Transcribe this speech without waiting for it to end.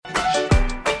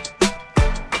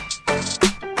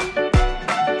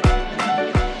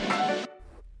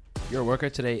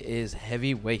workout today is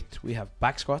heavy weight. We have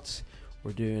back squats.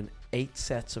 We're doing 8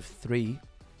 sets of 3,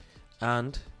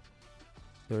 and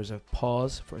there's a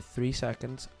pause for 3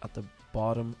 seconds at the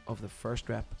bottom of the first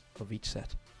rep of each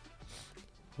set.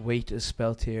 Weight is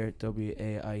spelt here,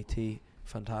 W-A-I-T.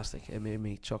 Fantastic. It made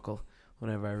me chuckle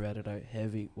whenever I read it out.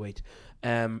 Heavy weight.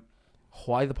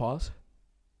 Why the pause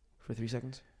for 3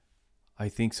 seconds? I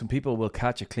think some people will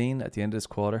catch it clean at the end of this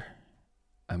quarter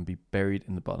and be buried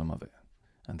in the bottom of it.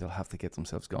 And they'll have to get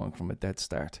themselves going from a dead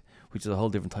start, which is a whole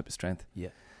different type of strength. Yeah.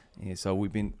 So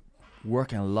we've been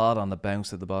working a lot on the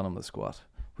bounce at the bottom of the squat,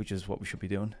 which is what we should be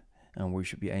doing. And we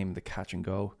should be aiming to catch and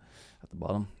go at the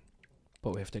bottom.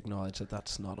 But we have to acknowledge that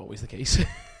that's not always the case.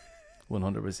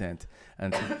 100%.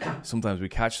 And sometimes we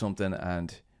catch something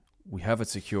and we have it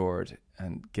secured,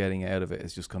 and getting out of it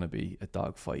is just going to be a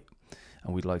dog fight.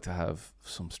 And we'd like to have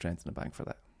some strength in the bank for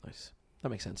that. Nice. That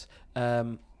makes sense.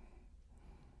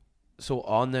 So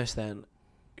on this then,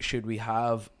 should we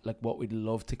have like what we'd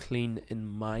love to clean in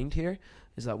mind here?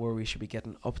 Is that where we should be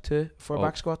getting up to for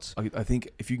back squats? I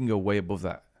think if you can go way above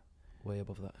that. Way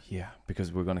above that. Yeah,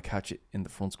 because we're going to catch it in the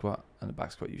front squat, and the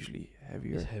back squat usually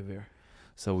heavier. It's heavier.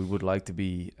 So we would like to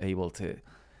be able to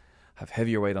have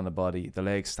heavier weight on the body, the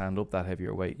legs stand up that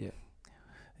heavier weight. Yeah.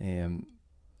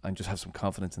 And just have some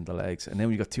confidence in the legs. And then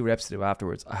we got 2 reps to do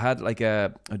afterwards. I had like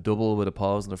a double with a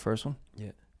pause in the first one.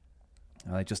 Yeah.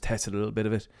 And I just tested a little bit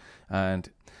of it. And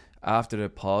after the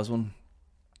pause one,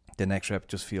 the next rep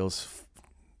just feels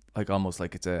like almost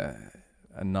like it's a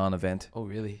non-event. Oh,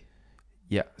 really?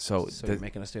 Yeah. So you're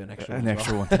making us do an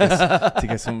extra one to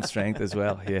get some strength as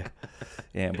well. Yeah.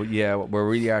 Yeah. But yeah, we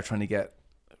really are trying to get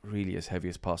really as heavy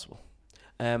as possible.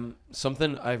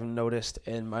 Something I've noticed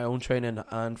in my own training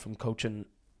and from coaching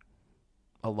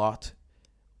a lot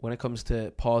when it comes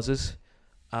to pauses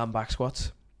and back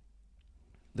squats,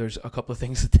 there's a couple of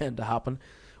things that tend to happen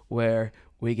where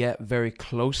we get very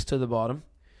close to the bottom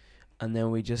and then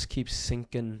we just keep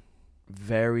sinking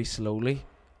very slowly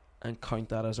and count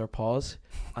that as our pause,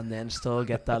 and then still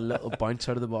get that little bounce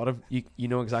out of the bottom. You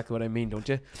know exactly what I mean, don't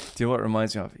you? Do you know what it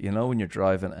reminds me of? You know when you're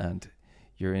driving and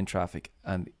you're in traffic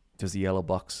and there's a yellow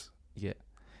box? Yeah.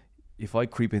 If I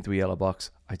creep into a yellow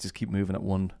box, I just keep moving at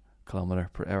 1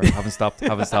 kilometer per hour. Haven't stopped. Yeah.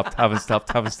 So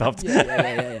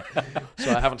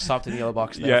I haven't stopped in the yellow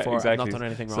box, therefore I've not done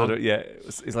anything wrong. So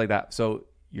it's like that. So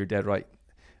you're dead right.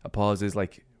 A pause is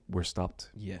like we're stopped.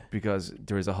 Yeah. Because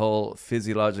there is a whole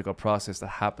physiological process that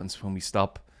happens when we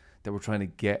stop that we're trying to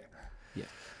get. Yeah.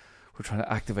 We're trying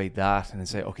to activate that and then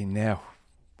say, okay, now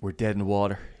we're dead in the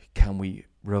water. Can we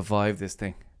revive this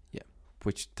thing? Yeah.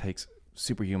 Which takes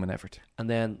superhuman effort. And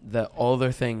then the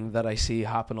other thing that I see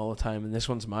happen all the time, and this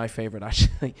one's my favorite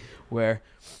actually, where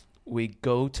we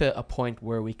go to a point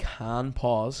where we can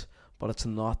pause, but it's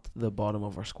not the bottom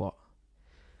of our squat.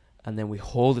 And then we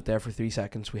hold it there for 3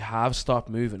 seconds. We have stopped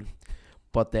moving,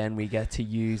 but then we get to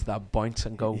use that bounce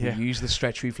and go. Yeah. We use the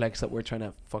stretch reflex that we're trying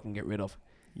to fucking get rid of.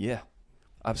 Yeah,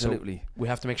 absolutely. So we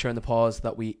have to make sure in the pause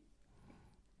that we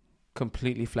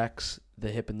completely flex the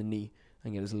hip and the knee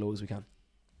and get as low as we can.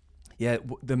 Yeah,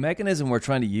 the mechanism we're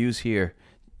trying to use here,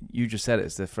 you just said it,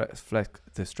 is the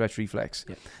stretch reflex.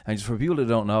 Yeah. And just for people who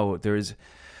don't know, there is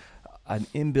an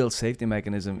inbuilt safety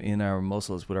mechanism in our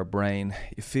muscles with our brain.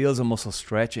 It feels a muscle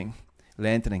stretching,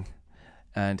 lengthening.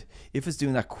 And if it's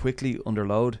doing that quickly under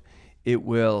load, it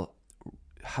will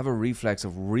have a reflex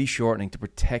of re-shortening to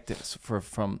protect it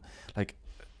from like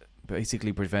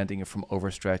basically preventing it from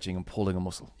overstretching and pulling a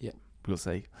muscle. Yeah. We'll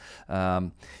say.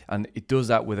 And it does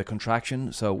that with a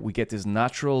contraction. So we get this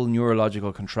natural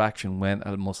neurological contraction when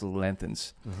a muscle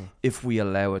lengthens, if we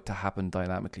allow it to happen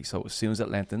dynamically. So as soon as it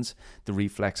lengthens, the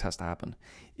reflex has to happen.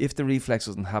 If the reflex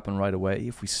doesn't happen right away,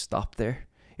 if we stop there,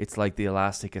 it's like the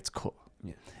elastic gets cut.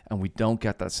 Yeah. And we don't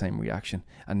get that same reaction.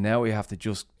 And now we have to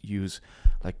just use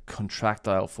like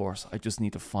contractile force. I just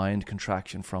need to find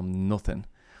contraction from nothing.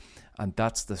 And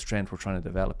that's the strength we're trying to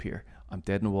develop here. I'm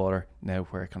dead in the water. Now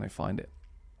where can I find it?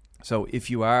 So if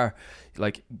you are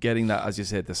like getting that, as you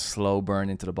said, the slow burn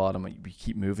into the bottom, and we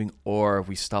keep moving, or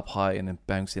we stop high and then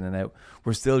bounce in and out,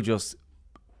 we're still just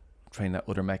training that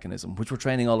other mechanism, which we're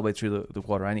training all the way through the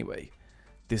water anyway.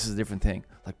 This is a different thing.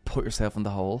 Like put yourself in the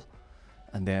hole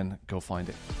and then go find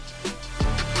it.